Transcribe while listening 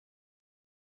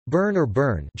Bern or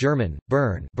Bern German,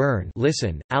 Bern, Bern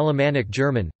listen, Alemannic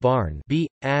German, Barn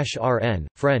B-Rn,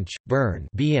 French, Bern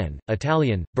Bien,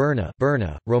 Italian, Berna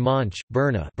Berna, Romansch,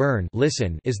 Berna Bern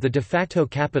listen is the de facto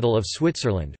capital of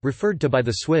Switzerland, referred to by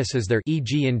the Swiss as their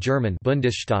e.g. in German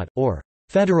Bundesstadt, or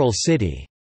 «federal city».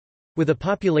 With a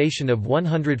population of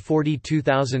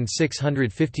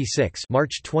 142,656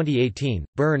 March 2018,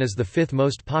 Bern is the fifth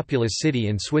most populous city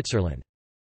in Switzerland.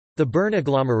 The Bern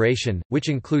agglomeration, which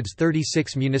includes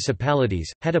 36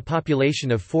 municipalities, had a population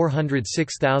of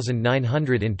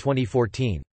 406,900 in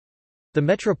 2014. The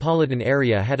metropolitan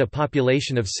area had a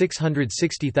population of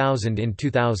 660,000 in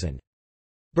 2000.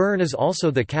 Bern is also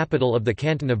the capital of the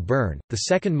canton of Bern, the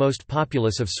second most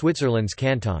populous of Switzerland's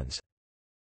cantons.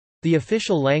 The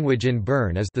official language in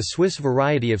Bern is the Swiss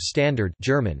variety of Standard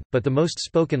German, but the most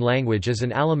spoken language is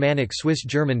an Alemannic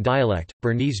Swiss-German dialect,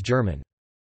 Bernese German.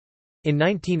 In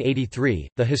 1983,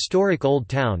 the historic Old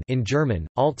Town in German,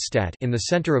 Altstadt in the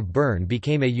center of Bern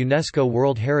became a UNESCO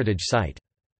World Heritage Site.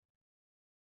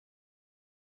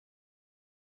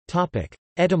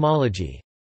 Etymology.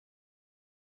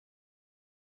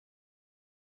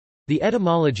 The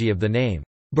etymology of the name,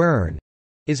 Bern,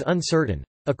 is uncertain.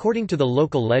 According to the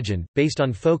local legend, based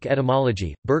on folk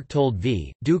etymology, Berchtold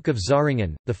V, Duke of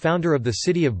Zähringen, the founder of the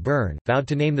city of Bern, vowed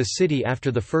to name the city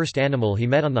after the first animal he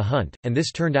met on the hunt, and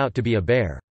this turned out to be a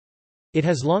bear. It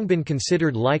has long been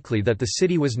considered likely that the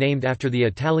city was named after the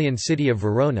Italian city of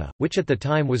Verona, which at the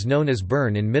time was known as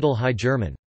Bern in Middle High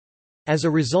German. As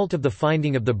a result of the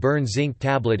finding of the Bern zinc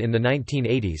tablet in the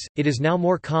 1980s, it is now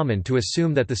more common to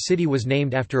assume that the city was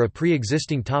named after a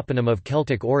pre-existing toponym of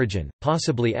Celtic origin,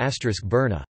 possibly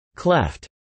 *Berna, cleft.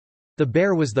 The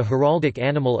bear was the heraldic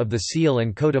animal of the seal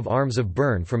and coat of arms of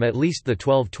Bern from at least the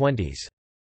 1220s.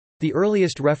 The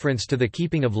earliest reference to the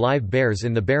keeping of live bears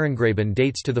in the Bärengraben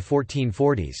dates to the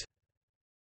 1440s.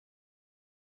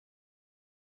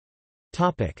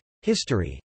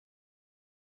 History.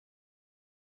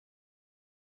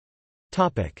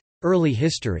 Early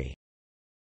history.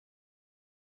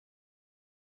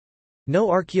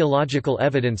 No archaeological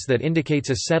evidence that indicates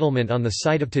a settlement on the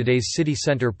site of today's city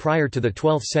centre prior to the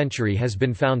 12th century has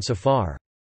been found so far.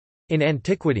 In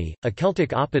antiquity, a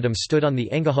Celtic oppidum stood on the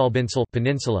Engehalbinsel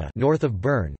peninsula north of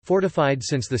Bern, fortified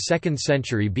since the 2nd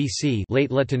century BC, late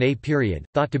Latène period,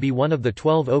 thought to be one of the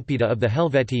 12 oppida of the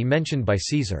Helvetii mentioned by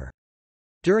Caesar.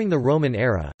 During the Roman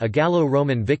era, a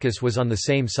Gallo-Roman vicus was on the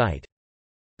same site.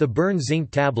 The Bern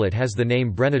zinc tablet has the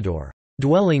name Brenador,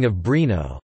 dwelling of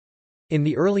Brino. In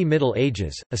the early Middle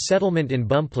Ages, a settlement in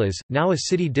Bumplas, now a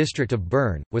city district of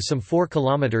Bern, was some 4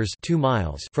 kilometers (2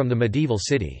 miles) from the medieval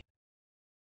city.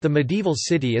 The medieval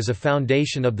city is a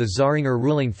foundation of the Zähringer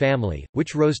ruling family,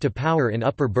 which rose to power in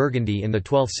Upper Burgundy in the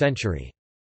 12th century.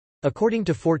 According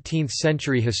to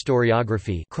 14th-century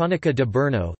historiography Chronica de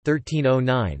Berno,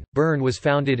 1309, Bern was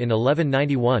founded in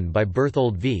 1191 by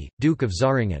Berthold V, Duke of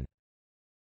Zähringen.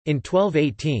 In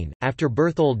 1218, after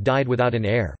Berthold died without an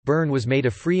heir, Bern was made a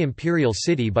free imperial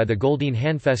city by the Goldene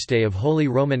Handfeste of Holy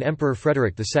Roman Emperor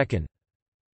Frederick II.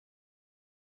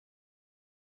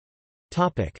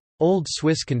 Old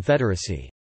Swiss Confederacy.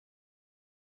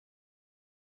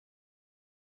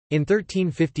 In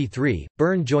 1353,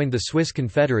 Bern joined the Swiss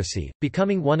Confederacy,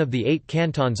 becoming one of the 8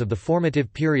 cantons of the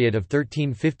formative period of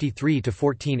 1353 to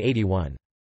 1481.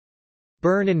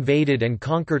 Bern invaded and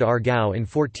conquered Aargau in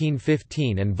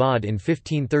 1415 and Vaud in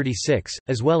 1536,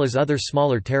 as well as other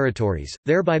smaller territories,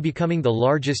 thereby becoming the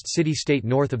largest city-state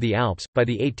north of the Alps. By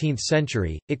the 18th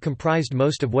century, it comprised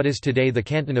most of what is today the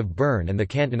canton of Bern and the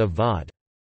canton of Vaud.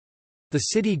 The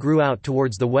city grew out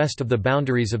towards the west of the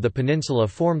boundaries of the peninsula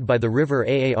formed by the river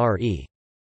Aare.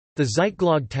 The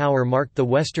Zeitglogge Tower marked the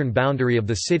western boundary of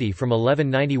the city from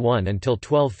 1191 until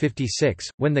 1256,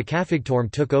 when the Kaffigturm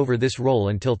took over this role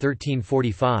until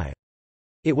 1345.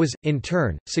 It was, in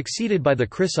turn, succeeded by the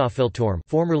Chrysophilturm,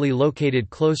 formerly located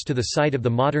close to the site of the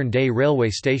modern-day railway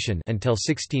station, until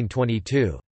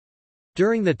 1622.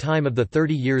 During the time of the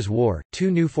 30 Years' War,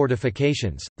 2 new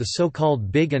fortifications, the so-called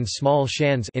Big and Small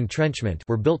Schanze entrenchment,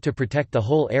 were built to protect the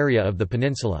whole area of the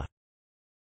peninsula.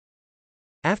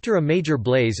 After a major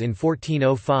blaze in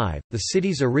 1405, the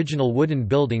city's original wooden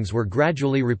buildings were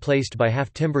gradually replaced by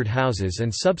half-timbered houses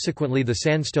and subsequently the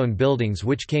sandstone buildings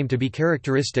which came to be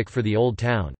characteristic for the Old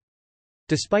Town.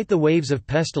 Despite the waves of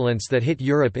pestilence that hit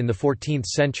Europe in the 14th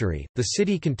century, the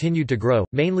city continued to grow,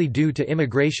 mainly due to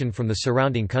immigration from the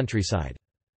surrounding countryside.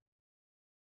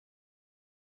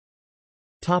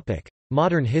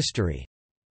 Modern history.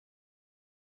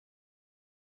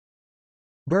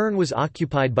 Bern was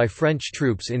occupied by French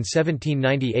troops in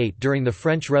 1798 during the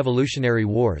French Revolutionary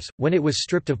Wars, when it was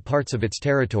stripped of parts of its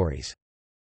territories.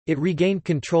 It regained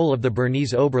control of the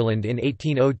Bernese Oberland in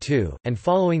 1802, and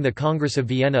following the Congress of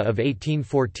Vienna of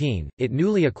 1814, it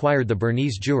newly acquired the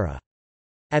Bernese Jura.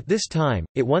 At this time,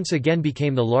 it once again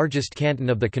became the largest canton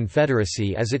of the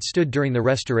Confederacy as it stood during the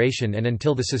Restoration and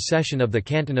until the secession of the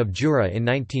Canton of Jura in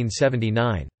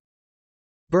 1979.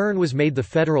 Bern was made the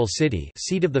federal city,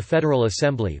 seat of the Federal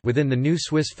Assembly, within the new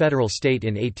Swiss federal state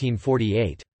in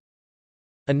 1848.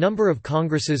 A number of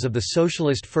congresses of the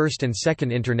Socialist First and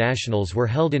Second Internationals were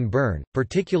held in Bern,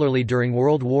 particularly during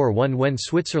World War I when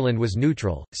Switzerland was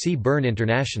neutral. See Bern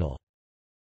International.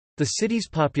 The city's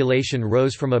population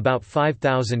rose from about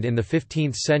 5,000 in the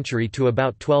 15th century to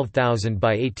about 12,000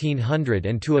 by 1800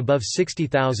 and to above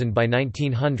 60,000 by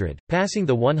 1900, passing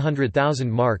the 100,000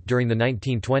 mark during the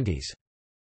 1920s.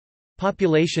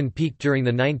 Population peaked during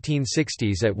the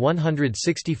 1960s at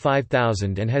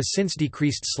 165,000 and has since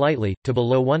decreased slightly, to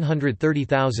below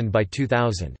 130,000 by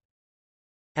 2000.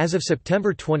 As of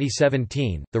September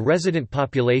 2017, the resident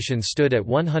population stood at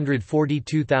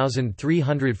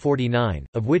 142,349,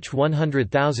 of which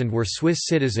 100,000 were Swiss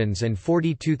citizens and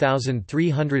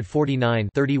 42,349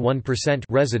 (31%)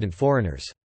 resident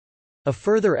foreigners. A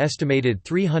further estimated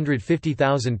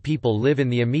 350,000 people live in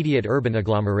the immediate urban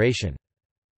agglomeration.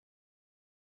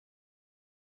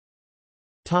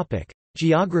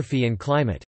 Geography and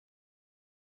climate.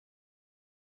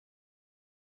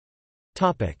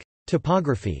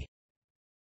 Topography.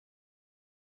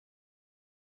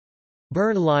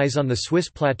 Bern lies on the Swiss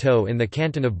plateau in the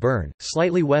canton of Bern,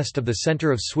 slightly west of the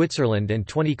center of Switzerland and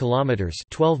 20 kilometers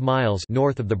 (12 miles)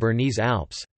 north of the Bernese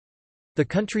Alps. The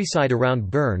countryside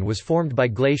around Bern was formed by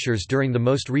glaciers during the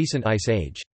most recent ice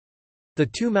age. The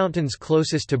two mountains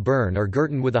closest to Bern are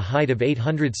Gurten with a height of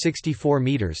 864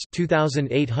 meters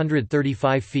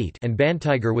 (2,835 feet) and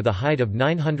Bantiger with a height of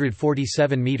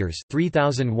 947 meters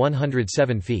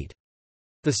 (3,107 feet).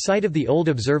 The site of the old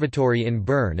observatory in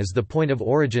Bern is the point of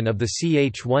origin of the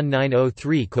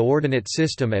CH1903 coordinate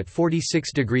system at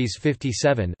 46 degrees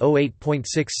 57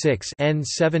 (08.66) N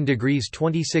 7 degrees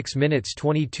 26 minutes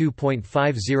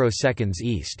 22.50 seconds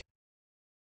east.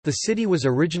 The city was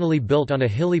originally built on a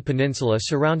hilly peninsula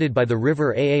surrounded by the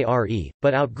river Aare,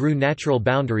 but outgrew natural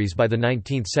boundaries by the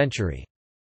 19th century.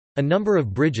 A number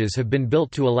of bridges have been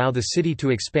built to allow the city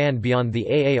to expand beyond the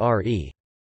Aare.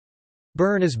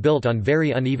 Bern is built on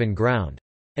very uneven ground.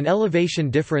 An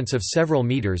elevation difference of several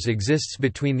meters exists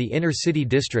between the inner city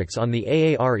districts on the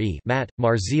Aare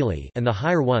Marzili and the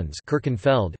higher ones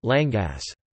Kirchenfeld,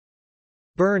 Langasse.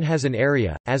 Bern has an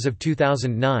area, as of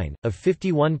 2009, of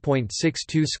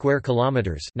 51.62 square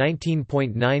kilometers,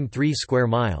 19.93 square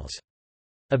miles.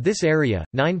 Of this area,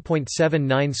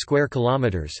 9.79 square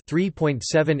kilometers,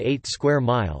 3.78 square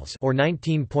miles, or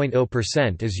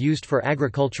 19.0% is used for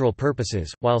agricultural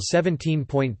purposes, while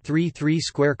 17.33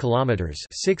 square kilometers,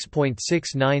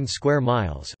 6.69 square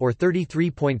miles, or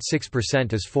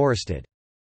 33.6% is forested.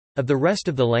 Of the rest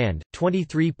of the land,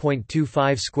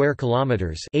 23.25 square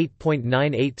kilometers,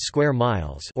 8.98 square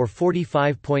miles, or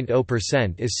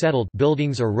 45.0% is settled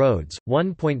buildings or roads,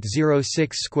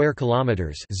 1.06 square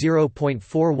kilometers,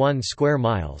 0.41 square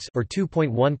miles, or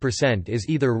 2.1% is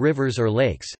either rivers or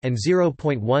lakes, and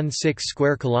 0.16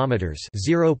 square kilometers,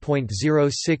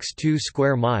 0.062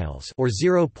 square miles, or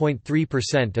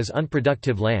 0.3% is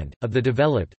unproductive land. Of the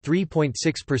developed,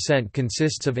 3.6%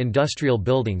 consists of industrial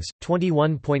buildings,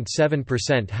 21.7%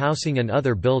 housing and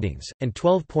other buildings, and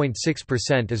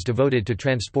 12.6% is devoted to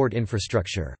transport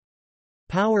infrastructure.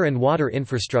 Power and water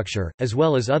infrastructure, as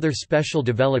well as other special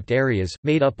developed areas,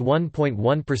 made up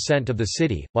 1.1% of the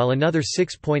city, while another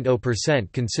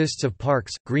 6.0% consists of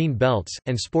parks, green belts,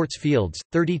 and sports fields.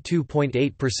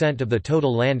 32.8% of the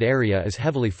total land area is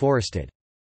heavily forested.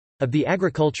 Of the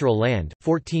agricultural land,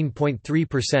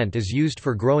 14.3% is used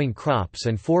for growing crops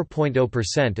and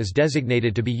 4.0% is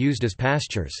designated to be used as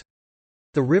pastures.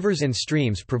 The rivers and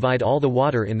streams provide all the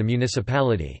water in the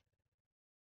municipality.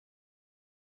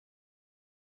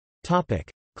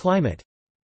 Climate.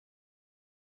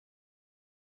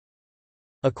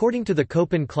 According to the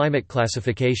Köppen climate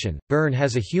classification, Bern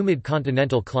has a humid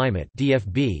continental climate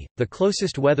 (DFB). The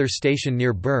closest weather station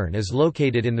near Bern is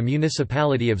located in the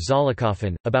municipality of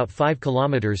Zollikofen, about 5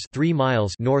 kilometers (3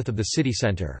 miles) north of the city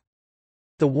center.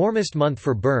 The warmest month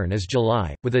for Bern is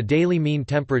July, with a daily mean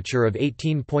temperature of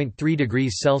 18.3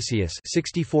 degrees Celsius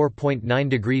 (64.9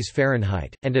 degrees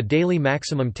Fahrenheit) and a daily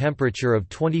maximum temperature of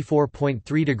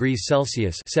 24.3 degrees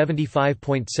Celsius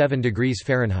 (75.7 degrees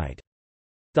Fahrenheit).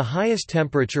 The highest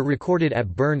temperature recorded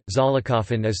at Bern,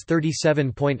 Zollikofen is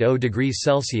 37.0 degrees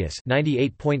Celsius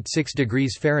 (98.6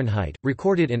 degrees Fahrenheit),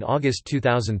 recorded in August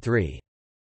 2003.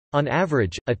 On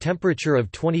average, a temperature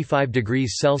of 25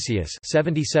 degrees Celsius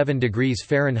 (77 degrees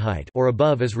Fahrenheit) or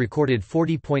above is recorded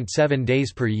 40.7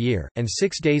 days per year, and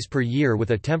 6 days per year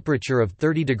with a temperature of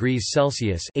 30 degrees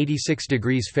Celsius (86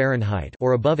 degrees Fahrenheit)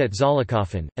 or above at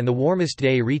Zollikofen, and the warmest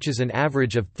day reaches an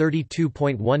average of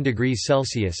 32.1 degrees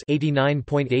Celsius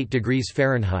 (89.8 degrees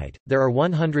Fahrenheit). There are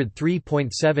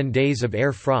 103.7 days of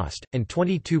air frost, and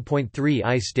 22.3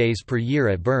 ice days per year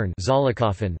at Bern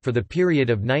Zollikofen for the period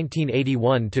of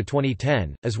 1981 to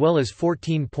 2010, as well as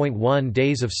 14.1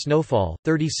 days of snowfall,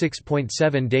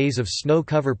 36.7 days of snow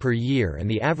cover per year, and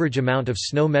the average amount of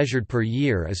snow measured per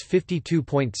year is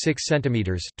 52.6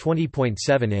 centimeters,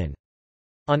 20.7 in.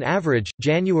 On average,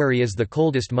 January is the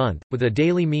coldest month, with a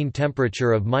daily mean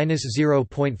temperature of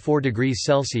 -0.4 degrees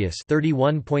Celsius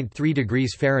 (31.3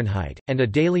 degrees Fahrenheit) and a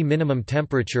daily minimum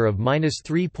temperature of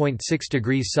 -3.6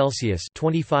 degrees Celsius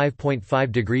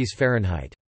 (25.5 degrees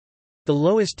Fahrenheit). The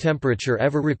lowest temperature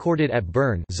ever recorded at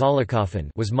Bern Zollikofen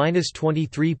was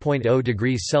 -23.0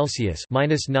 degrees Celsius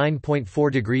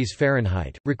 (-9.4 degrees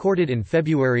Fahrenheit), recorded in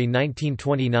February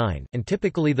 1929, and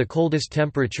typically the coldest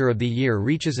temperature of the year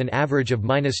reaches an average of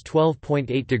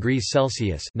 -12.8 degrees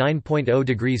Celsius (9.0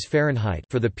 degrees Fahrenheit)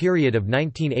 for the period of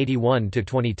 1981 to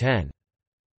 2010.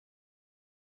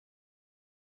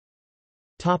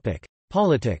 Topic: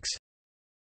 Politics.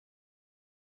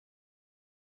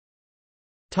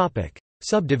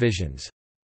 Subdivisions.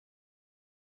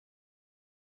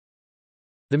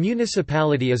 The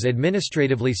municipality is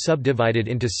administratively subdivided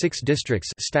into 6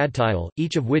 districts stadtteil,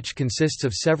 each of which consists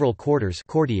of several quarters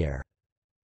quartier.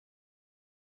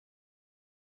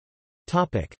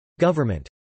 Government.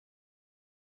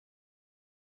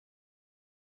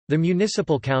 The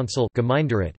municipal council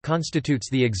Gemeinderat constitutes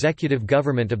the executive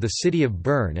government of the city of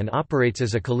Bern and operates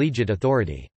as a collegiate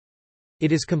authority.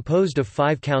 It is composed of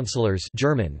 5 councillors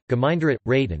German, Gemeinderat,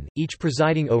 Räten, each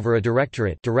presiding over a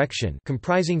directorate direction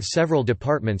comprising several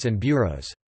departments and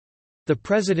bureaus. The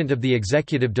president of the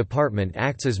executive department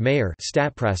acts as mayor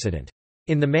Stadtpräsident.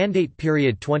 In the mandate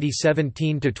period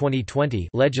 2017 to 2020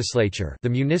 legislature, the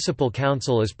municipal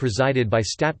council is presided by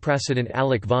Stadtpräsident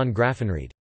Alec von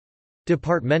Grafenried.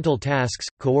 Departmental tasks,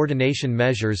 coordination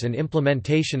measures and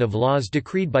implementation of laws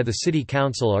decreed by the city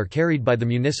council are carried by the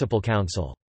municipal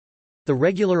council. The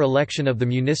regular election of the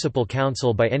municipal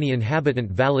council by any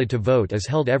inhabitant valid to vote is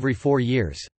held every 4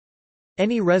 years.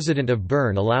 Any resident of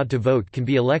Bern allowed to vote can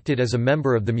be elected as a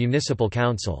member of the municipal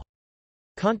council.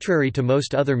 Contrary to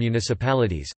most other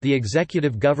municipalities, the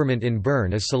executive government in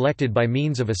Bern is selected by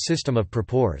means of a system of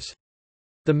propors.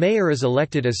 The mayor is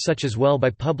elected as such as well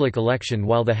by public election,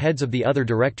 while the heads of the other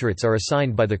directorates are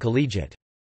assigned by the collegiate.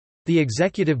 The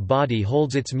executive body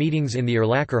holds its meetings in the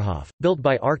Erlacherhof, built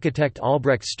by architect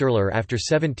Albrecht Sturler after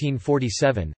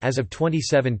 1747. As of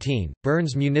 2017,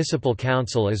 Bern's municipal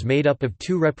council is made up of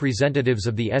 2 representatives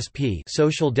of the SP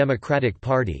Social Democratic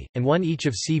Party, and 1 each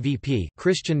of CVP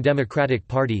Christian Democratic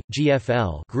Party,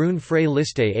 GFL Grün Freie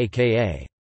Liste aka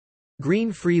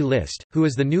Green Free List, who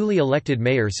is the newly elected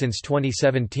mayor since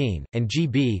 2017, and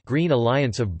GB Green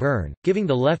Alliance of Bern, giving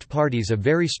the left parties a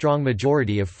very strong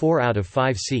majority of 4 out of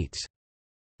 5 seats.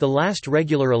 The last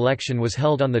regular election was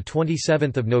held on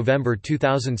 27 November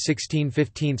 2016 –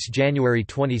 15 January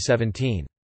 2017.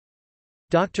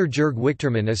 Dr. Jörg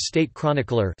Wichtermann is state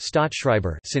chronicler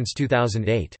Staatsschreiber since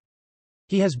 2008.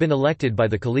 He has been elected by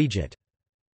the collegiate.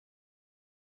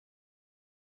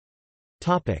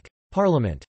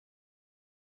 Parliament.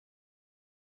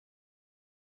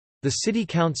 The City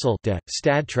Council de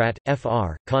Stadtrat,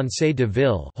 fr. Conseil de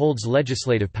Ville holds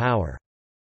legislative power.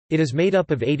 It is made up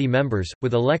of 80 members,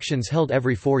 with elections held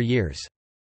every 4 years.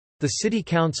 The City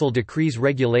Council decrees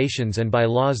regulations and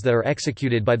bylaws that are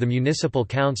executed by the municipal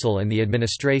council and the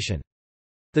administration.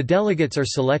 The delegates are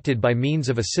selected by means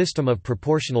of a system of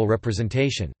proportional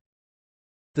representation.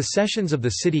 The sessions of the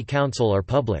City Council are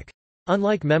public.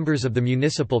 Unlike members of the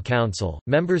municipal council,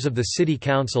 members of the city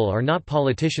council are not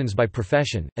politicians by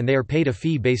profession, and they are paid a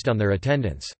fee based on their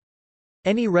attendance.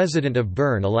 Any resident of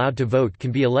Bern allowed to vote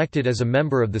can be elected as a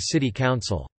member of the city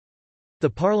council. The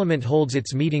parliament holds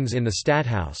its meetings in the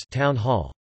Stadthaus town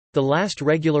hall. The last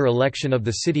regular election of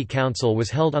the city council was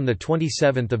held on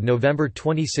 27 November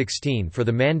 2016 for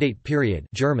the mandate period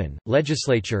German,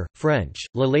 legislature, French,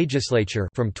 la législature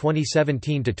from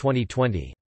 2017 to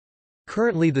 2020.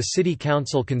 Currently the city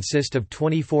council consists of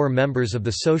 24 members of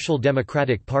the Social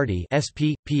Democratic Party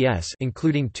 (SP/PS),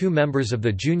 including 2 members of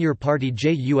the junior party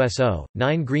JUSO,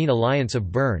 9 Green Alliance of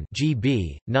Bern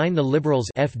 (GB), 9 the Liberals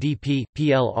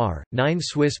 (FDP/PLR), 9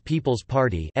 Swiss People's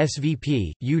Party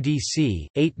 (SVP/UDC),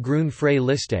 8 Grün Freie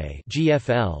Liste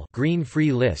 (GFL) Green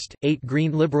Free List, 8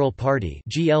 Green Liberal Party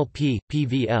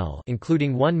 (GLP/PVL),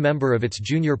 including 1 member of its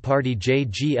junior party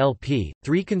JGLP,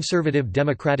 3 Conservative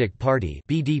Democratic Party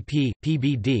 (BDP/PBD),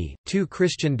 2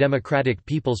 Christian Democratic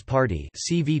People's Party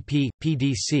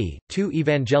 (CVP/PDC), 2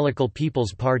 Evangelical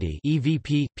People's Party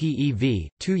 (EVP/PEV),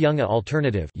 2 Junge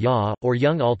Alternative (JA or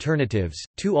Young Alternatives),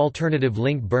 2 Alternative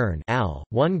Link Bern (AL),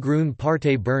 1 Grün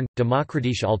Partei Bern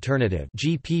Demokratische Alternative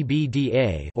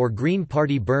 (GPBDA or Green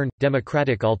Party Bern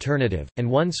Democratic Alternative), and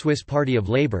 1 Swiss Party of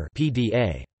Labour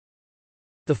 (PDA).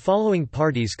 The following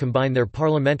parties combine their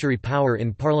parliamentary power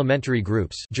in parliamentary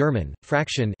groups: German,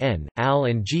 Fraction N, AL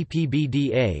and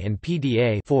GPBDA and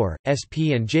PDA 4,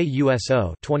 SP and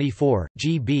JUSO 24,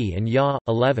 GB and JA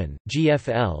 11,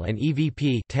 GFL and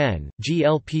EVP 10,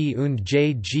 GLP und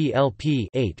JGLP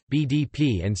 8,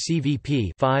 BDP and CVP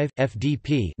 5,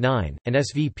 FDP 9, and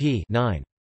SVP 9.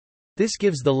 This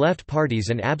gives the left parties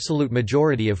an absolute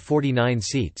majority of 49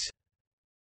 seats.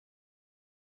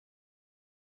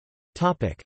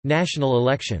 National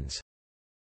elections.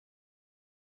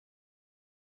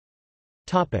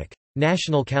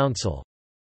 National Council.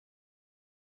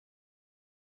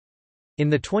 In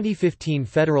the 2015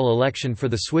 federal election for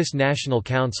the Swiss National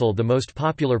Council, the most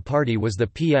popular party was the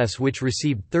PS, which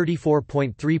received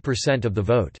 34.3% of the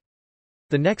vote.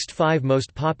 The next 5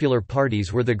 most popular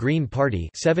parties were the Green Party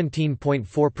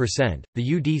 17.4%, the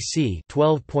UDC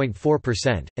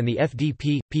 12.4%, and the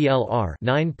FDP/PLR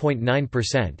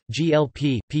 9.9%,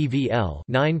 GLP/PVL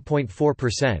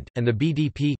 9.4%, and the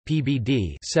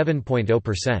BDP/PBD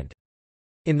 7.0%.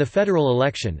 In the federal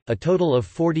election, a total of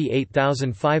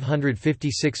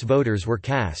 48,556 voters were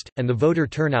cast, and the voter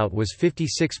turnout was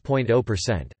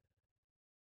 56.0%.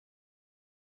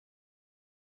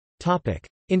 Topic: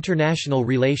 International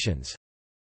relations.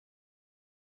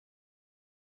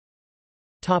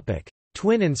 Topic: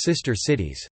 Twin and sister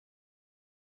cities.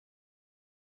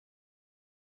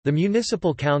 The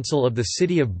Municipal Council of the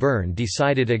City of Bern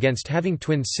decided against having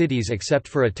twin cities except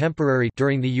for a temporary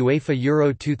during the UEFA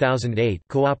Euro 2008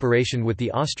 cooperation with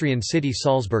the Austrian city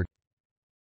Salzburg.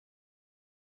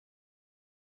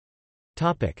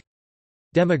 Topic: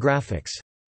 Demographics.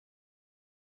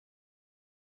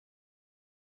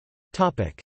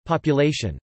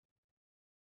 Population.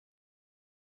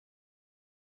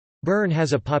 Bern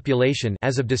has a population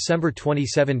as of December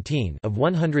 2017 of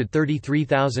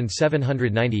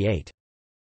 133,798.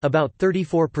 About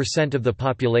 34% of the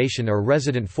population are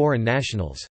resident foreign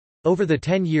nationals. Over the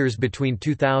 10 years between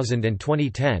 2000 and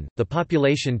 2010, the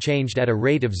population changed at a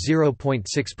rate of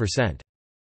 0.6%.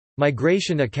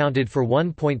 Migration accounted for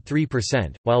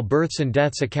 1.3%, while births and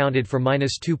deaths accounted for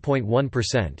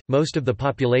 -2.1%. Most of the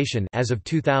population as of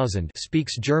 2000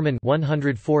 speaks German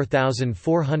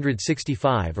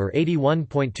 104,465 or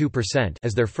 81.2%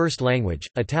 as their first language.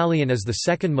 Italian is the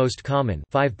second most common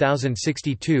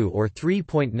 5,062 or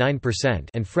 3.9%,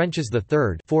 and French is the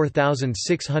third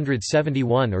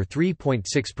 4,671 or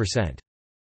 3.6%.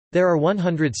 There are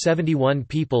 171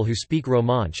 people who speak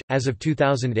Romansh. As of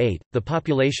 2008, the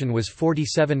population was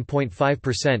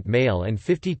 47.5% male and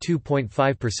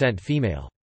 52.5% female.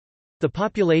 The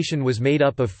population was made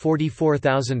up of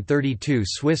 44,032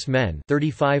 Swiss men,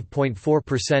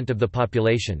 35.4% of the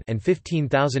population, and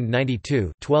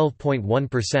 15,092,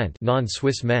 12.1%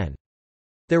 non-Swiss men.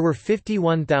 There were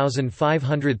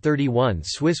 51,531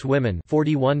 Swiss women,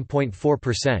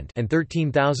 41.4%, and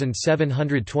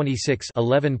 13,726,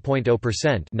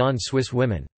 11.0% non-Swiss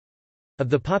women. Of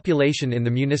the population in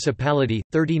the municipality,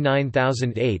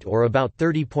 39,008 or about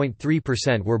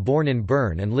 30.3% were born in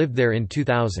Bern and lived there in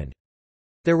 2000.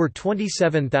 There were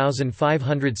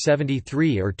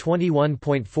 27,573 or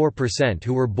 21.4%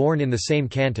 who were born in the same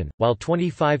canton, while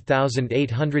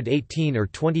 25,818 or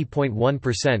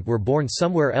 20.1% were born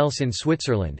somewhere else in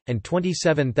Switzerland, and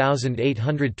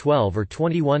 27,812 or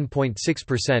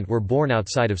 21.6% were born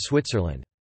outside of Switzerland.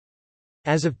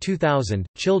 As of 2000,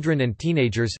 children and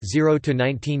teenagers 0 to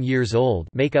 19 years old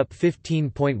make up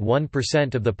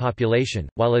 15.1% of the population,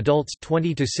 while adults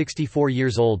 20 to 64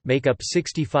 years old make up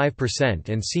 65%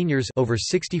 and seniors over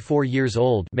 64 years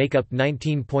old make up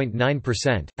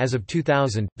 19.9%. As of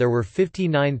 2000, there were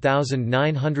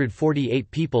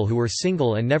 59,948 people who were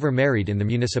single and never married in the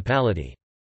municipality.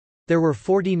 There were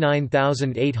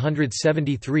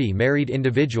 49,873 married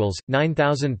individuals,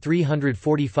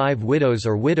 9,345 widows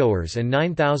or widowers and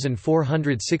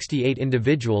 9,468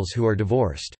 individuals who are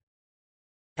divorced.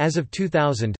 As of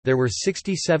 2000, there were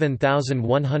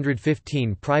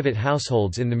 67,115 private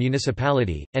households in the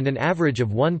municipality, and an average of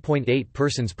 1.8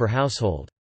 persons per household.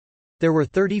 There were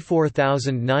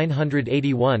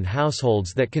 34,981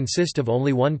 households that consist of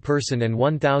only one person and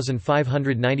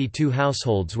 1,592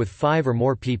 households with 5 or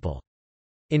more people.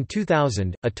 In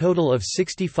 2000, a total of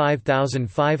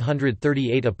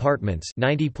 65,538 apartments,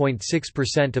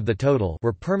 90.6% of the total,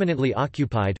 were permanently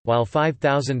occupied, while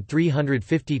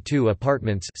 5,352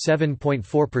 apartments,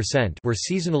 7.4%, were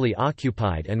seasonally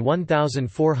occupied and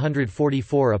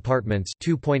 1,444 apartments,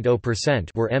 2.0%,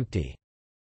 were empty.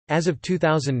 As of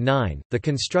 2009, the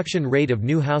construction rate of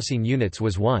new housing units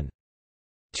was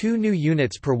 1.2 new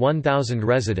units per 1,000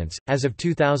 residents. As of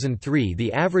 2003,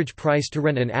 the average price to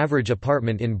rent an average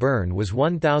apartment in Bern was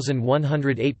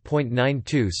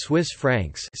 1,108.92 Swiss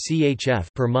francs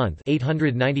 (CHF) per month,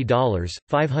 $890,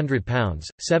 £500,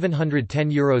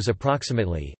 €710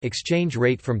 approximately. Exchange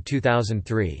rate from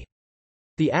 2003.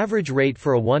 The average rate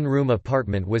for a one-room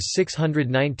apartment was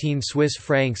 619 Swiss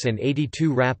francs and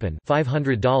 82 Rappen,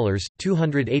 $500,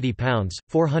 £280,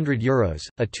 €400.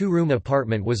 A two-room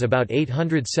apartment was about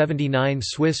 879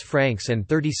 Swiss francs and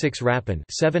 36 Rappen,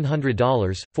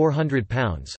 $700,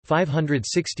 £400,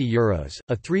 €560.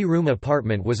 A three-room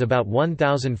apartment was about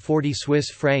 1,040 Swiss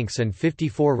francs and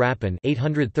 54 Rappen,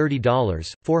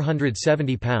 $830,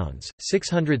 £470,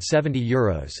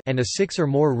 €670, and a six or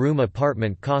more room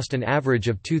apartment cost an average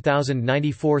of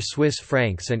 2,094 Swiss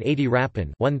francs and 80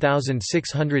 Rappen,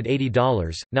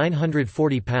 $1,680,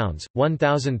 £940,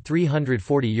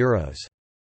 €1,340.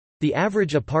 The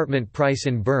average apartment price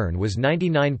in Bern was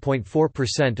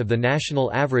 99.4% of the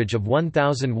national average of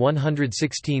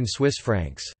 1,116 Swiss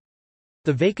francs.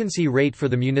 The vacancy rate for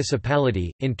the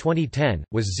municipality, in 2010,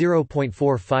 was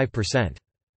 0.45%.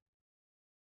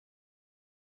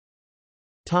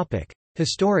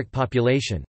 Historic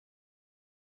population.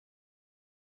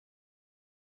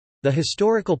 The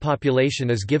historical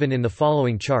population is given in the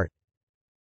following chart.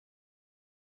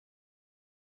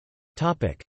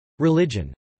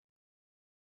 Religion.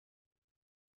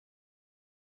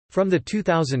 From the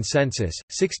 2000 census,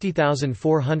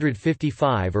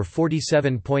 60,455 or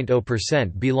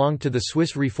 47.0% belonged to the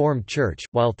Swiss Reformed Church,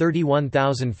 while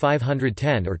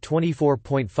 31,510 or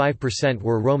 24.5%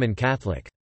 were Roman Catholic.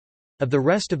 Of the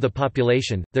rest of the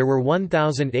population, there were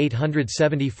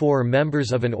 1,874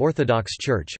 members of an Orthodox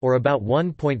Church, or about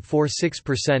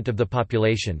 1.46% of the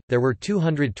population. There were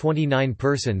 229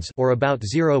 persons, or about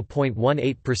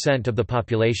 0.18% of the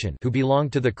population, who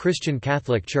belonged to the Christian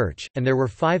Catholic Church, and there were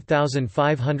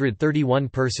 5,531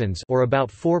 persons, or about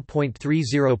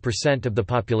 4.30% of the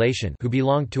population, who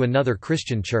belonged to another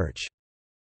Christian church.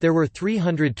 There were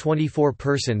 324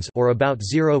 persons, or about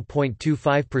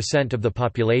 0.25% of the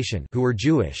population, who were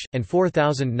Jewish, and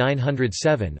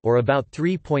 4,907, or about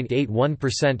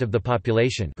 3.81% of the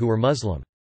population, who were Muslim.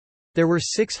 There were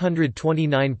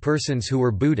 629 persons who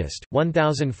were Buddhist,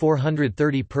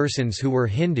 1,430 persons who were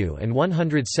Hindu and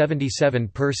 177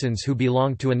 persons who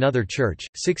belonged to another church.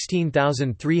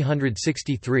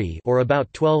 16,363 or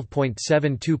about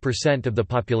 12.72% of the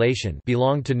population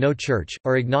belonged to no church,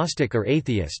 are agnostic or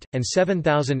atheist, and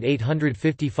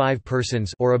 7,855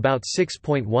 persons or about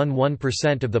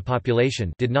 6.11% of the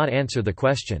population did not answer the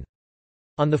question.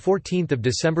 On 14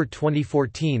 December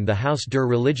 2014 the Haus der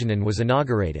Religionen was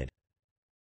inaugurated.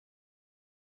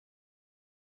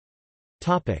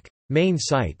 Main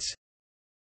sites.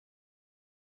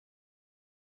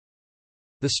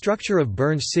 The structure of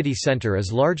Bern's city centre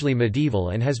is largely medieval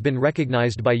and has been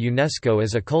recognized by UNESCO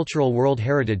as a cultural World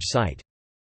Heritage Site.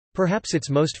 Perhaps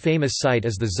its most famous site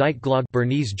is the Zeitglocke,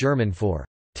 Bernese German for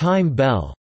time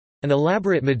bell, an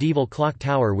elaborate medieval clock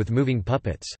tower with moving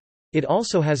puppets. It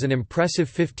also has an impressive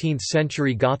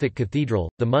 15th-century Gothic cathedral,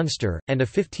 the Münster, and a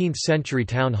 15th-century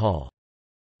town hall.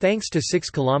 Thanks to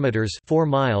 6 kilometers (4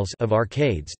 miles) of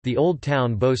arcades, the Old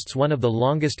Town boasts one of the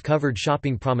longest covered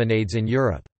shopping promenades in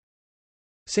Europe.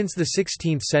 Since the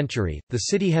 16th century, the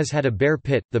city has had a bear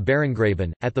pit, the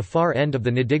Bärengraben, at the far end of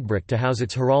the Nidegbrück to house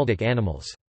its heraldic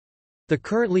animals. The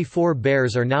currently 4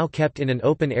 bears are now kept in an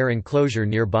open-air enclosure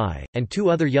nearby, and 2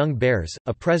 other young bears,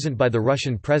 a present by the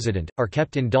Russian president, are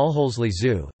kept in Dahlhölzli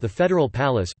Zoo. The Federal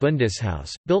Palace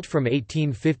Bundeshaus, built from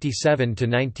 1857 to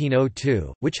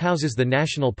 1902, which houses the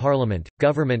national parliament,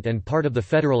 government and part of the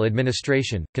federal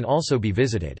administration, can also be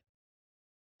visited.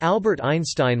 Albert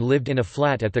Einstein lived in a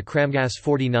flat at the Kramgasse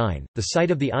 49, the site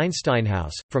of the Einstein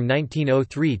House, from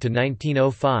 1903 to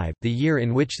 1905, the year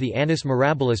in which the Annus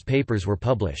Mirabilis papers were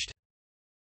published.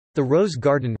 The Rose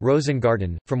Garden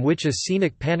Rosengarten, from which a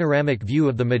scenic panoramic view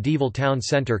of the medieval town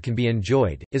centre can be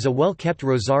enjoyed, is a well-kept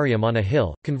rosarium on a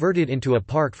hill, converted into a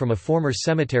park from a former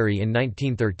cemetery in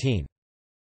 1913.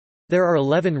 There are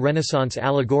 11 Renaissance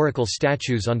allegorical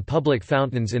statues on public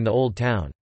fountains in the Old Town.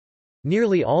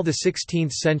 Nearly all the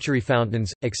 16th-century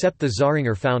fountains, except the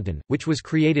Zaringer fountain, which was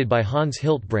created by Hans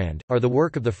Hiltbrand, are the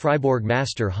work of the Freiburg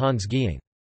master Hans Geying.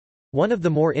 One of the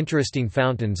more interesting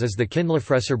fountains is the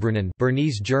Kindlerfresserbrunnen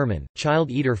Bernese German,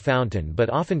 child-eater fountain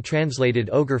but often translated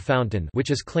ogre fountain,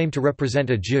 which is claimed to represent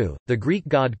a Jew, the Greek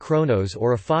god Kronos,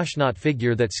 or a Fashnacht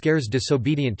figure that scares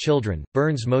disobedient children.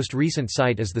 Bern's most recent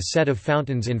site is the set of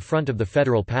fountains in front of the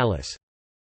Federal Palace.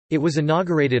 It was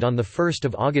inaugurated on 1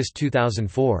 August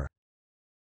 2004.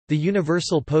 The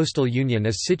Universal Postal Union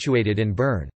is situated in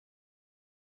Bern.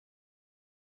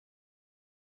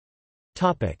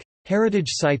 Heritage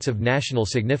sites of national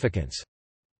significance.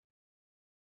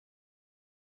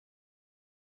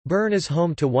 Bern is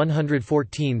home to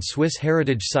 114 Swiss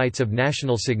heritage sites of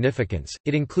national significance.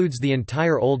 It includes the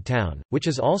entire Old Town, which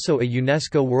is also a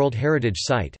UNESCO World Heritage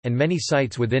Site, and many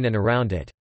sites within and around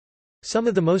it. Some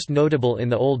of the most notable in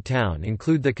the Old Town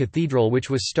include the cathedral, which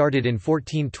was started in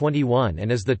 1421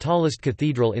 and is the tallest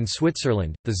cathedral in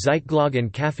Switzerland, the Zeitglocke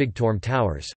and Kaffigturm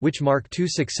towers, which mark two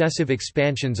successive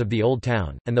expansions of the Old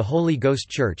Town, and the Holy Ghost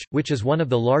Church, which is one of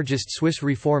the largest Swiss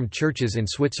Reformed churches in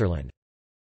Switzerland.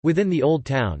 Within the Old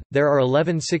Town, there are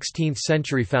 11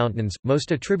 16th-century fountains,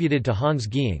 most attributed to Hans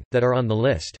Geying, that are on the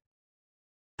list.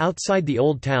 Outside the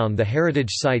Old Town, the heritage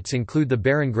sites include the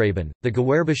Bärengraben, the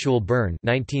Gewerbeschule Bern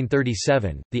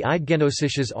 1937, the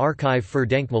Eidgenössisches Archiv für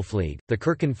Denkmalpflege, the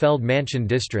Kirchenfeld Mansion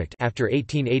District after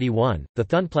 1881, the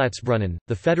Thunplatzbrunnen,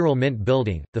 the Federal Mint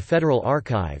Building, the Federal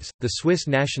Archives, the Swiss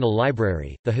National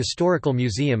Library, the Historical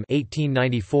Museum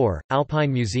 1894,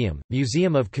 Alpine Museum,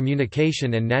 Museum of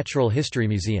Communication and Natural History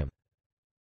Museum.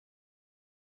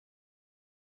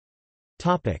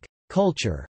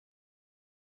 Culture.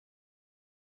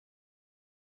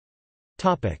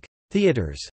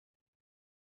 Theaters.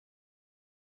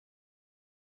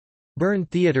 Bern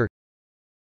Theater,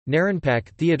 Narenpack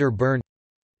Theater Bern,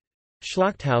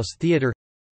 Schlachthaus Theater,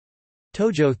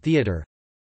 Tojo Theater,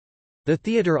 the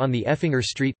Theater on the Effinger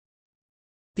Street,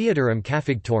 Theater am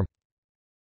Kaffigturm.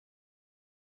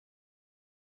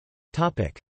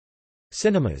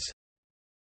 Cinemas.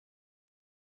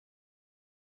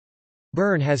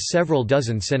 Bern has several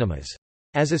dozen cinemas.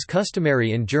 As is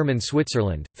customary in German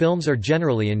Switzerland, films are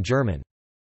generally in German.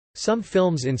 Some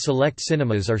films in select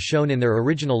cinemas are shown in their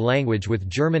original language with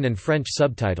German and French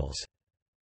subtitles.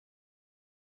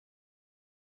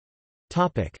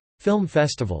 Film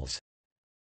festivals.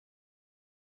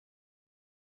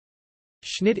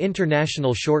 Schnitt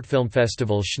International Shortfilm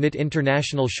Festival, Schnitt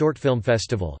International Shortfilm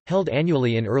Festival, held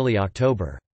annually in early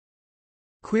October.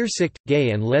 Queersicht, Gay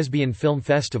and Lesbian Film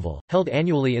Festival, held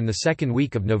annually in the second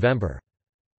week of November.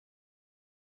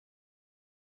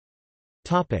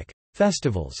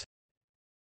 Festivals.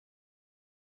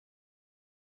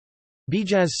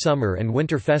 Bijazz Summer and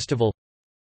Winter Festival,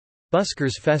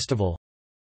 Buskers Festival,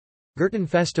 Gurten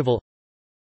Festival,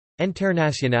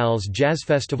 Internationals Jazz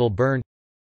Festival Bern,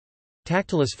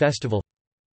 Tactilis Festival.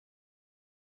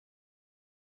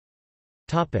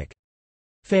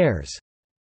 Fairs.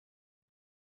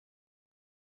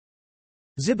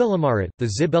 Zibbelamarit.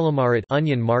 The Zibbelamarit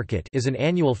Onion Market is an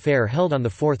annual fair held on the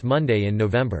fourth Monday in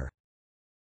November.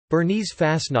 Bernese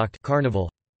Fastnacht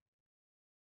Carnival.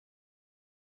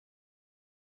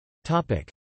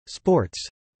 Sports.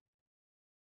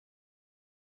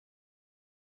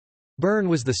 Bern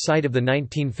was the site of the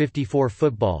 1954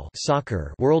 football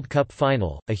soccer World Cup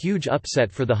final, a huge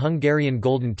upset for the Hungarian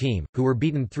Golden Team, who were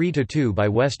beaten 3–2 by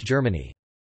West Germany.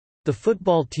 The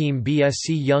football team BSC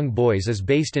Young Boys is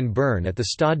based in Bern at the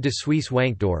Stade de Suisse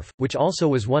Wankdorf, which also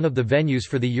was one of the venues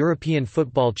for the European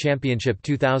Football Championship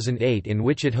 2008, in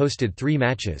which it hosted 3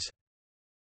 matches.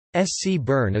 SC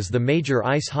Bern is the major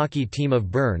ice hockey team of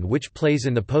Bern, which plays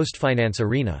in the Postfinance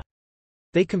Arena.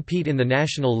 They compete in the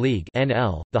National League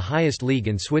 (NL), the highest league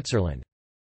in Switzerland.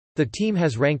 The team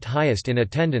has ranked highest in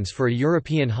attendance for a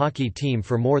European hockey team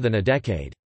for more than a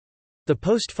decade. The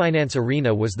Postfinance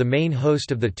Arena was the main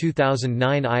host of the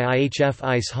 2009 IIHF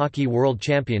Ice Hockey World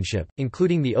Championship,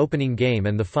 including the opening game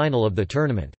and the final of the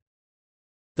tournament.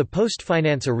 The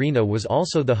Postfinance Arena was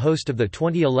also the host of the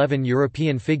 2011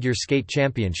 European Figure Skate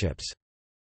Championships.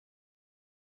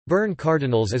 Bern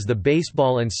Cardinals is the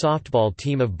baseball and softball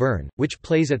team of Bern, which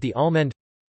plays at the Allmend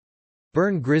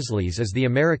Bern Grizzlies is the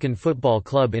American football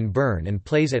club in Bern and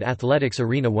plays at Athletics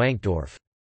Arena Wankdorf.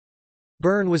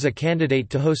 Bern was a candidate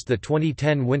to host the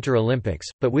 2010 Winter Olympics,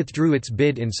 but withdrew its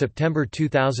bid in September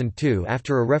 2002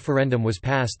 after a referendum was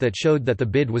passed that showed that the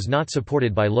bid was not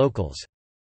supported by locals.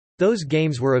 Those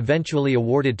games were eventually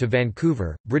awarded to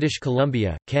Vancouver, British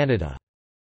Columbia, Canada.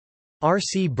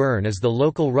 RC Bern is the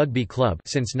local rugby club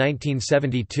since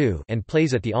 1972 and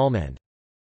plays at the Allmend.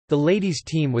 The ladies'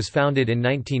 team was founded in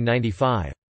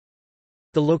 1995.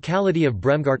 The locality of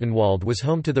Bremgartenwald was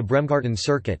home to the Bremgarten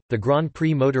Circuit, the Grand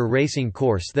Prix motor racing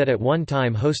course that at one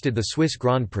time hosted the Swiss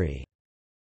Grand Prix.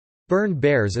 Bern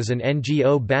Bears is an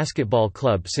NGO basketball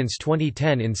club since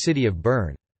 2010 in city of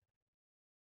Bern.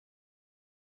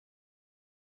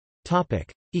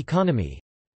 Economy.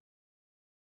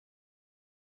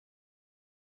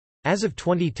 As of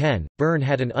 2010, Bern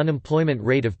had an unemployment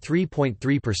rate of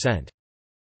 3.3%.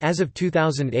 As of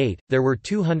 2008, there were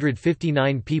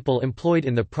 259 people employed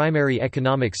in the primary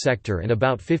economic sector and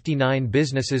about 59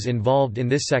 businesses involved in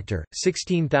this sector.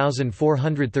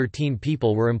 16,413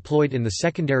 people were employed in the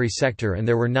secondary sector and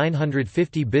there were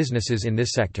 950 businesses in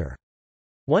this sector.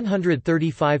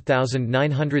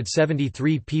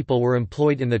 135,973 people were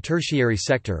employed in the tertiary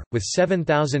sector, with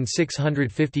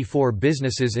 7,654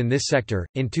 businesses in this sector.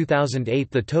 In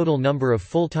 2008, the total number of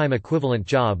full-time equivalent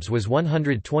jobs was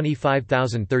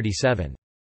 125,037.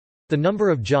 The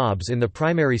number of jobs in the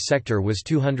primary sector was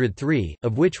 203,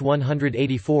 of which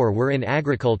 184 were in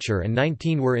agriculture and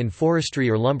 19 were in forestry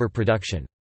or lumber production.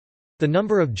 The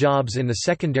number of jobs in the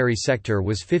secondary sector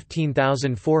was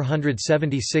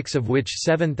 15,476, of which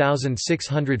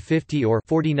 7,650 or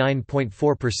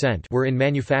 49.4% were in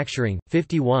manufacturing,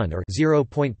 51 or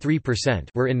 0.3%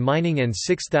 were in mining and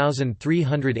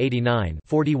 6,389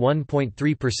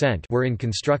 41.3% were in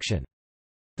construction.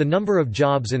 The number of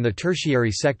jobs in the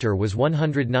tertiary sector was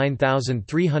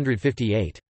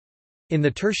 109,358. In the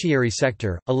tertiary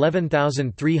sector,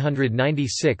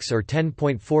 11,396 or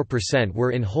 10.4%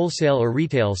 were in wholesale or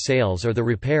retail sales or the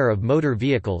repair of motor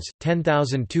vehicles,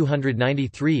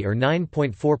 10,293 or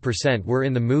 9.4% were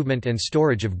in the movement and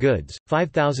storage of goods,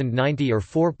 5,090 or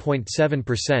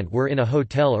 4.7% were in a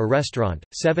hotel or restaurant,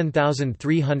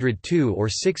 7,302 or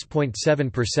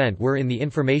 6.7% were in the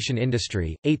information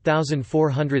industry,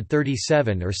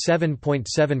 8,437 or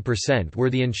 7.7% were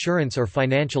the insurance or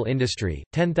financial industry,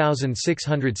 10,660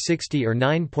 or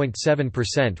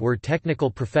 9.7% were technical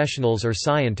professionals or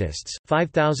scientists,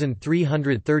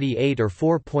 5,338 or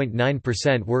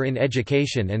 4.9% were in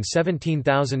education and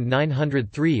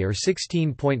 17,903 or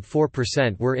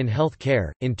 16.4% were in health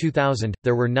care. In 2000,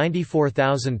 there were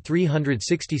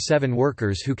 94,367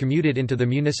 workers who commuted into the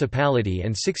municipality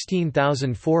and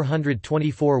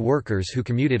 16,424 workers who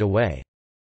commuted away.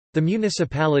 The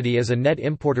municipality is a net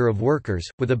importer of workers,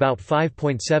 with about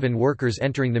 5.7 workers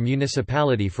entering the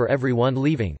municipality for every one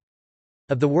leaving.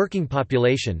 Of the working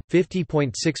population,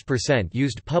 50.6%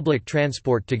 used public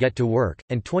transport to get to work,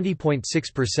 and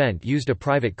 20.6% used a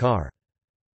private car.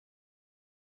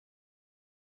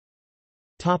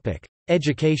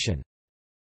 Education.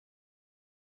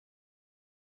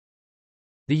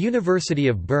 The University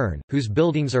of Bern, whose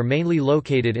buildings are mainly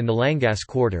located in the Langasse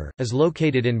quarter, is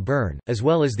located in Bern, as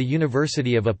well as the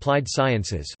University of Applied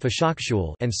Sciences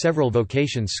and several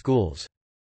vocations schools.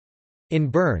 In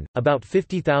Bern, about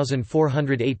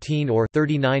 50,418 or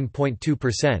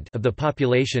 39.2% of the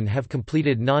population have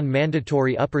completed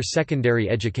non-mandatory upper secondary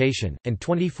education, and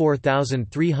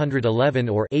 24,311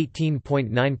 or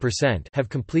 18.9% have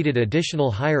completed additional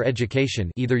higher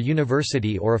education, either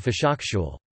university or a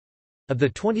Fachhochschule. Of the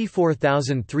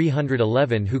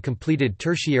 24,311 who completed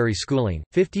tertiary schooling,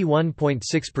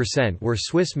 51.6% were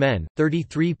Swiss men,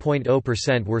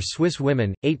 33.0% were Swiss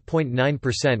women,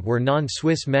 8.9% were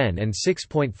non-Swiss men, and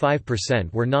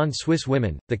 6.5% were non-Swiss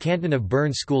women. The Canton of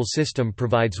Bern school system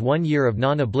provides 1 year of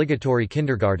non-obligatory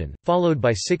kindergarten, followed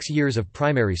by 6 years of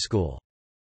primary school.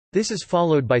 This is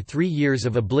followed by 3 years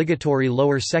of obligatory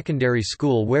lower secondary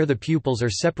school where the pupils are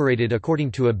separated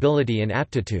according to ability and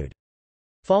aptitude.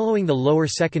 Following the lower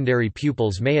secondary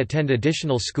pupils may attend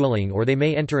additional schooling or they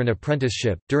may enter an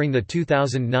apprenticeship. During the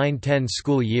 2009-10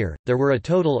 school year, there were a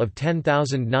total of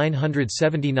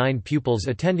 10,979 pupils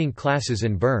attending classes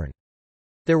in Bern.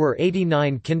 There were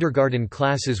 89 kindergarten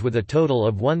classes with a total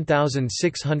of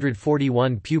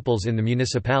 1,641 pupils in the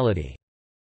municipality.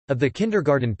 Of the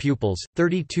kindergarten pupils,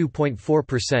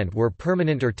 32.4% were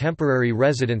permanent or temporary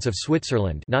residents of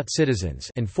Switzerland, not citizens,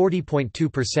 and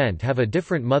 40.2% have a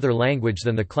different mother language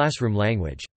than the classroom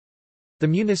language. The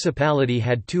municipality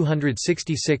had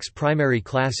 266 primary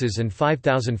classes and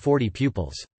 5,040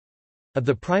 pupils. Of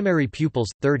the primary pupils,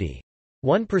 30.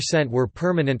 1% were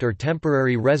permanent or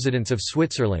temporary residents of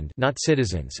Switzerland, not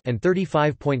citizens, and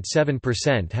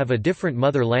 35.7% have a different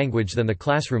mother language than the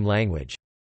classroom language.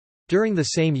 During the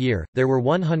same year, there were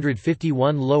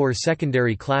 151 lower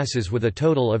secondary classes with a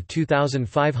total of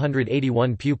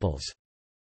 2,581 pupils.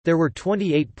 There were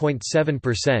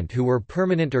 28.7% who were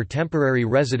permanent or temporary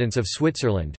residents of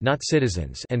Switzerland, not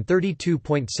citizens, and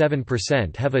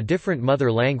 32.7% have a different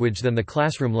mother language than the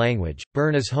classroom language.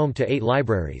 Bern is home to 8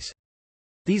 libraries.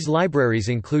 These libraries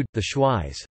include the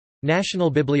Schweiz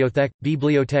National Bibliothek,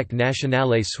 Bibliothèque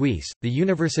Nationale Suisse, the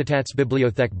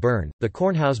Universitätsbibliothek Bern, the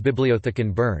Kornhausbibliothek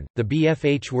in Bern, the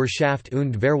BFH Wirtschaft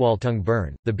und Verwaltung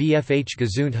Bern, the BFH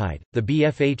Gesundheit, the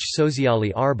BFH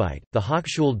Soziale Arbeit, the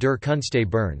Hochschule der Künste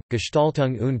Bern,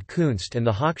 Gestaltung und Kunst and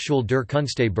the Hochschule der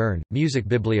Künste Bern,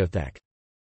 Musikbibliothek.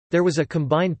 There was a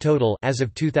combined total as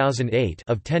of 2008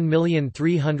 of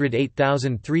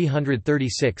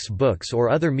 10,308,336 books or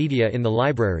other media in the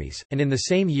libraries, and in the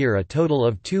same year a total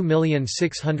of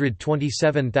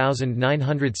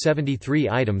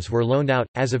 2,627,973 items were loaned out.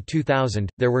 As of 2000,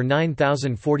 there were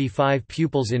 9,045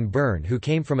 pupils in Bern who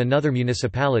came from another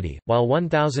municipality, while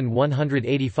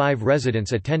 1,185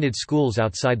 residents attended schools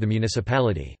outside the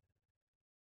municipality.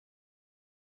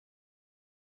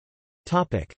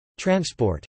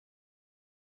 Transport.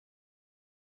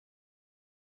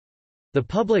 The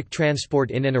public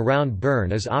transport in and around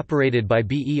Bern is operated by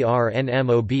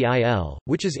BERNMOBIL,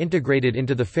 which is integrated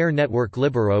into the Fare Network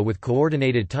Libero with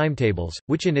coordinated timetables,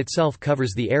 which in itself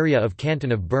covers the area of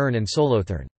Canton of Bern and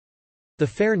Solothurn. The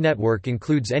Fare Network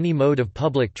includes any mode of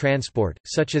public transport,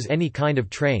 such as any kind of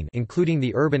train including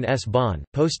the urban S-Bahn,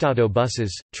 postauto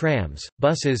buses, trams,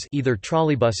 buses either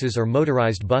trolleybuses or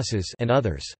motorized buses and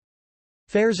others.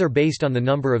 Fares are based on the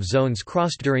number of zones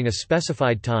crossed during a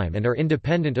specified time and are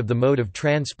independent of the mode of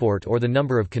transport or the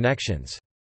number of connections.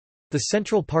 The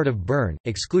central part of Bern,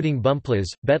 excluding Bumplitz,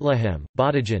 Bethlehem,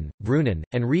 Bottingen, Brunnen,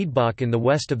 and Riedbach in the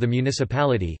west of the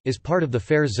municipality, is part of the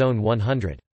Fare Zone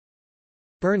 100.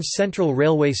 Bern's central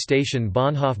railway station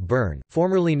Bahnhof Bern,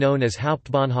 formerly known as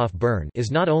Hauptbahnhof Bern,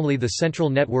 is not only the central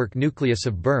network nucleus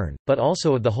of Bern, but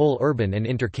also of the whole urban and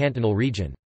intercantonal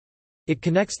region. It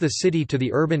connects the city to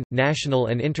the urban, national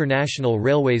and international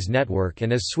railways network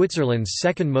and is Switzerland's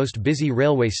second most busy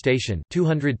railway station,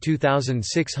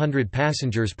 202,600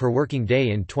 passengers per working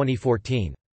day in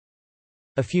 2014.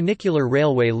 A funicular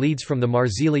railway leads from the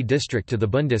Marzili district to the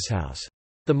Bundeshaus.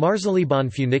 The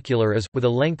Marzilibahn funicular is, with a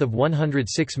length of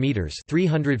 106 metres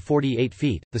 (348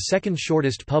 feet), the second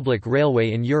shortest public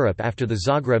railway in Europe after the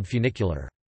Zagreb funicular.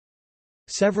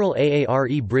 Several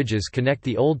AARE bridges connect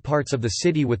the old parts of the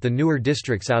city with the newer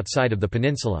districts outside of the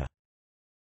peninsula.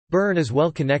 Bern is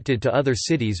well connected to other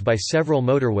cities by several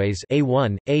motorways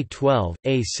A1, A12,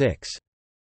 A6.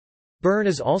 Bern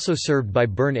is also served by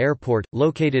Bern Airport,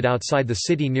 located outside the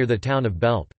city near the town of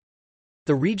Belp.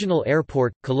 The regional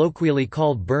airport, colloquially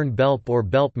called Bern Belp or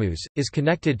Belpmoos, is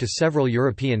connected to several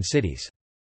European cities.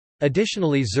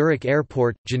 Additionally, Zurich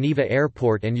Airport, Geneva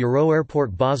Airport and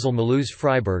Euroairport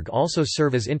Basel-Mulhouse-Freiburg also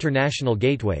serve as international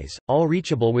gateways, all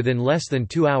reachable within less than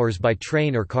 2 hours by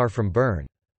train or car from Bern.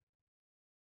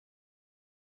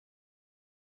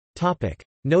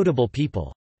 Notable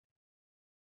people.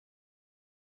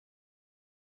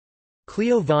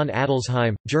 Cleo von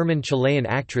Adelsheim, German-Chilean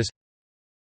actress.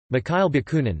 Mikhail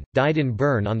Bakunin, died in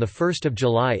Bern on 1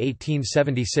 July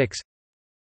 1876.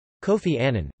 Kofi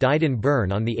Annan, died in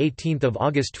Bern on 18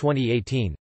 August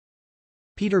 2018.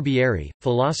 Peter Bieri,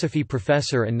 philosophy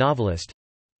professor and novelist.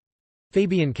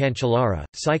 Fabian Cancellara,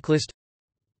 cyclist.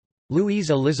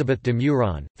 Louise Elizabeth de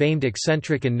Meuron, famed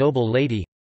eccentric and noble lady.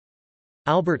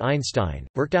 Albert Einstein,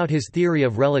 worked out his theory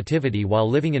of relativity while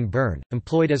living in Bern,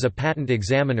 employed as a patent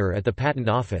examiner at the Patent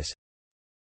Office.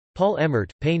 Paul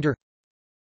Emmert, painter.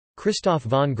 Christoph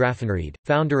von Grafenried,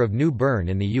 founder of New Bern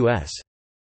in the U.S.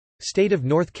 State of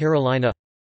North Carolina.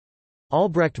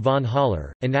 Albrecht von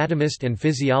Haller, anatomist and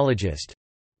physiologist.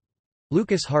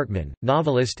 Lucas Hartmann,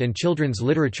 novelist and children's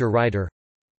literature writer.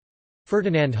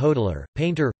 Ferdinand Hodeler,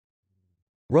 painter.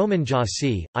 Roman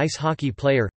Jossi, ice hockey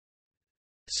player.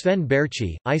 Sven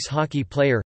Berchi, ice hockey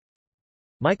player.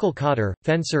 Michael Cotter,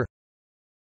 fencer.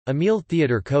 Emil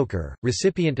Theodor Kocher,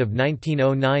 recipient of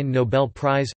 1909 Nobel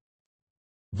Prize.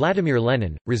 Vladimir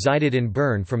Lenin, resided in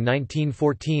Bern from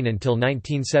 1914 until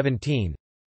 1917.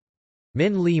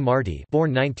 Min Lee Marty,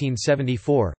 born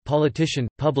 1974, politician,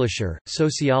 publisher,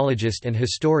 sociologist and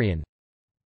historian.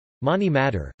 Mani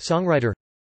Matter, songwriter.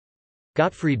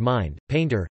 Gottfried Mind,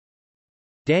 painter.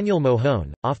 Daniel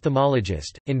Mohone,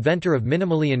 ophthalmologist, inventor of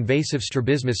minimally invasive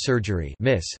strabismus surgery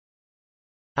 (MIS).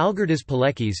 Algirdas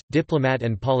Paleckis, diplomat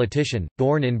and politician,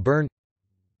 born in Bern.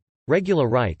 Regula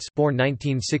Reitz, born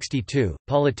 1962,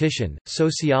 politician,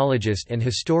 sociologist and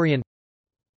historian.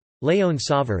 Léon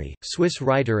Savary, Swiss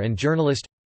writer and journalist.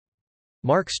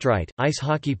 Mark Streit, ice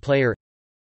hockey player.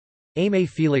 Aimé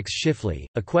Félix Schiffli,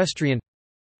 equestrian.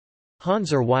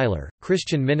 Hans Weiler,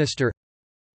 Christian minister.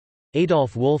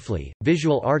 Adolf Wolfli,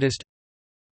 visual artist.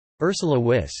 Ursula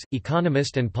Wyss,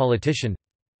 economist and politician.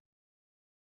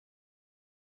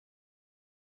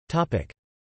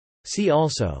 See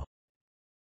also: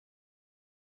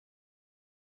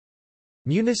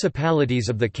 Municipalities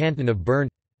of the Canton of Bern.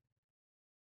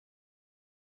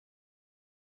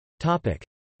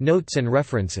 Notes and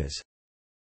references.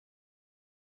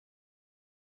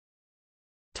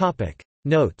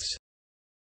 Notes.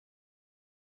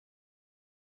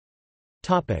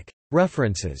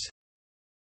 References.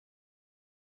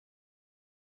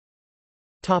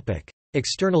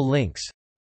 External links.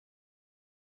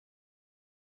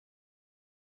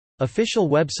 Official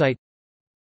website.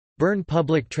 Bern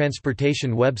Public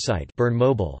Transportation website, Bern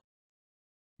Mobile.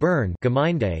 Bern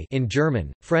Gemeinde in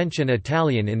German, French and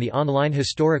Italian in the Online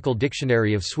Historical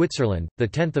Dictionary of Switzerland,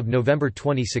 10 November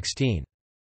 2016.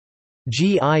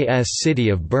 GIS City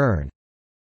of Bern.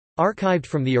 Archived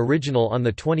from the original on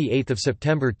 28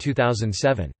 September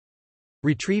 2007.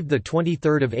 Retrieved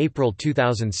 23 April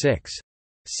 2006.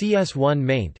 CS1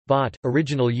 maint, bot,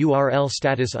 original URL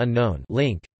status unknown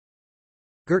link.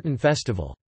 Gurten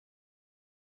Festival